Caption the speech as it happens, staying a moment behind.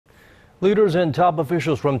Leaders and top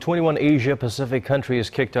officials from 21 Asia-Pacific countries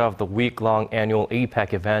kicked off the week-long annual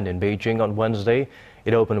APEC event in Beijing on Wednesday.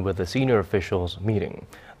 It opened with a senior officials meeting.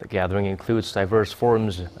 The gathering includes diverse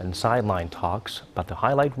forums and sideline talks, but the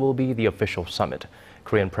highlight will be the official summit.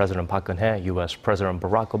 Korean President Park Geun-hye, U.S. President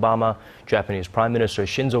Barack Obama, Japanese Prime Minister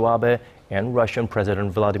Shinzo Abe, and Russian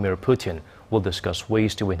President Vladimir Putin will discuss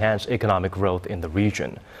ways to enhance economic growth in the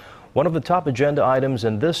region. One of the top agenda items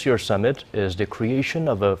in this year's summit is the creation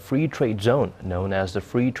of a free trade zone known as the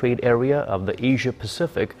Free Trade Area of the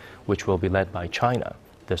Asia-Pacific, which will be led by China.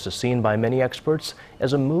 This is seen by many experts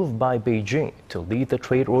as a move by Beijing to lead the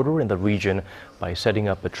trade order in the region by setting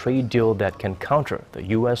up a trade deal that can counter the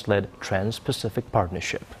U.S.-led Trans-Pacific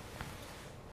Partnership.